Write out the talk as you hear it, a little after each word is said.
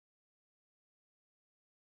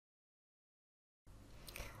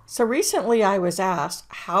So recently I was asked,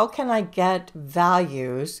 how can I get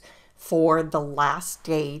values for the last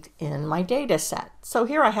date in my data set? So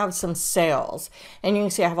here I have some sales, and you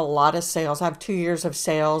can see I have a lot of sales. I have 2 years of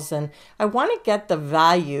sales, and I want to get the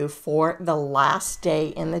value for the last day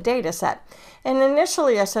in the data set. And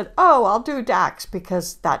initially I said, oh, I'll do DAX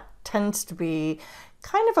because that tends to be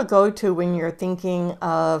kind of a go-to when you're thinking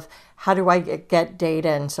of how do I get data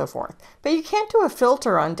and so forth. But you can't do a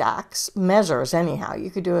filter on DAX measures anyhow. You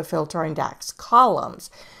could do a filter on DAX columns.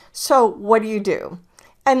 So what do?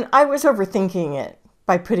 And I was overthinking it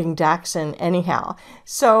by putting DAX in anyhow.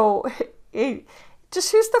 So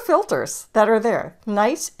just use the filters that are there.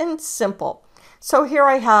 Nice and simple. So here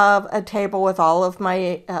I have a table with all of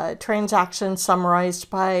my transactions summarized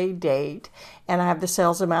by date, and I have the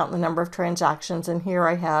sales amount and the number of transactions, and here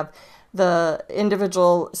I have the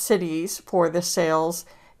individual cities for the sales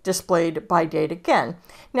displayed by date again.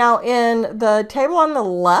 Now in the table on the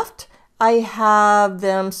left, I have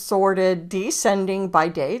them sorted descending by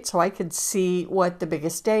date so I could see what the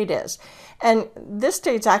biggest date is. And this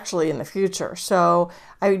date's actually in the future, so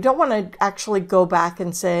I don't want to actually go back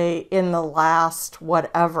and say in the last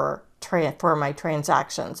whatever for my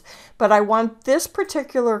transactions. But I want this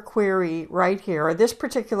particular query right here, or this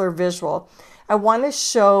particular visual, I want to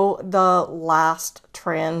show the last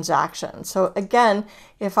transaction. So again,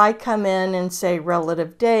 if I come in and say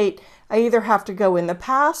relative date, I either have to go in the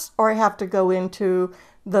past or I have to go into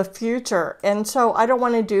the future. And so I don't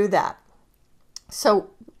want to do that. So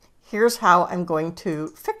here's how I'm going to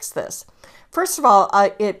fix this. First of all,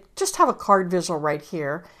 just have a card visual right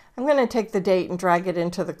here. I'm going to take the date and drag it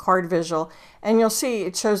into the card visual, and you'll see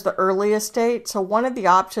it shows the earliest date. So one of the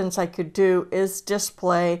options I could do is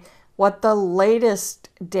display what the latest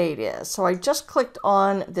date is. So I just clicked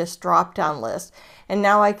on this drop-down list, and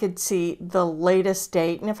now I could see the latest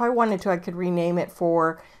date. And if I wanted to, I could rename it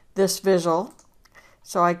for this visual.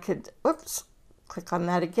 So I could, whoops, click on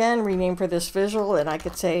that again, rename for this visual, and I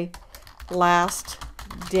could say last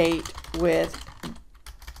date with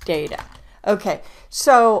data. Okay,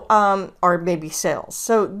 so, or maybe sales.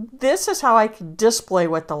 So this is how I can display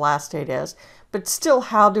what the last date is, but still,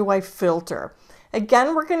 how do I filter?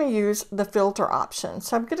 Again, we're going to use the filter option.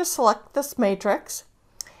 So I'm going to select this matrix,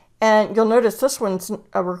 and you'll notice this one's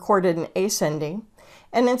recorded in ascending.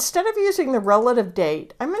 And instead of using the relative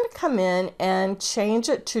date, I'm going to come in and change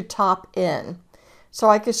it to top in. So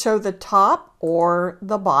I could show the top or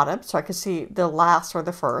the bottom, so I could see the last or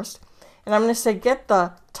the first. And I'm going to say get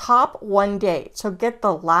the top one date. So get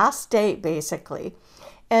the last date basically.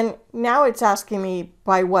 And now it's asking me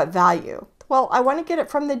by what value. Well, I want to get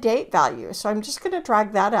it from the date value. So I'm just going to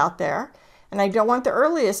drag that out there. And I don't want the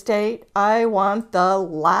earliest date. I want the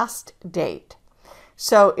last date.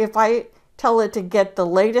 So if I tell it to get the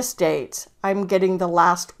latest dates, I'm getting the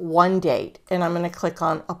last one date. And I'm going to click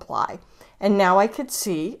on apply. And now I could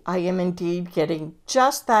see I am indeed getting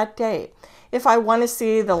just that date. If I want to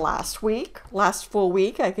see the last week, last full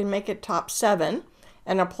week, I can make it top 7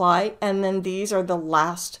 and apply. And then these are the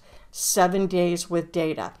last 7 days with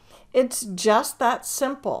data. It's just that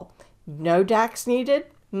simple. No DAX needed,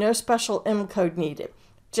 no special M code needed.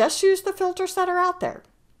 Just use the filters that are out there.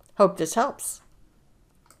 Hope this helps.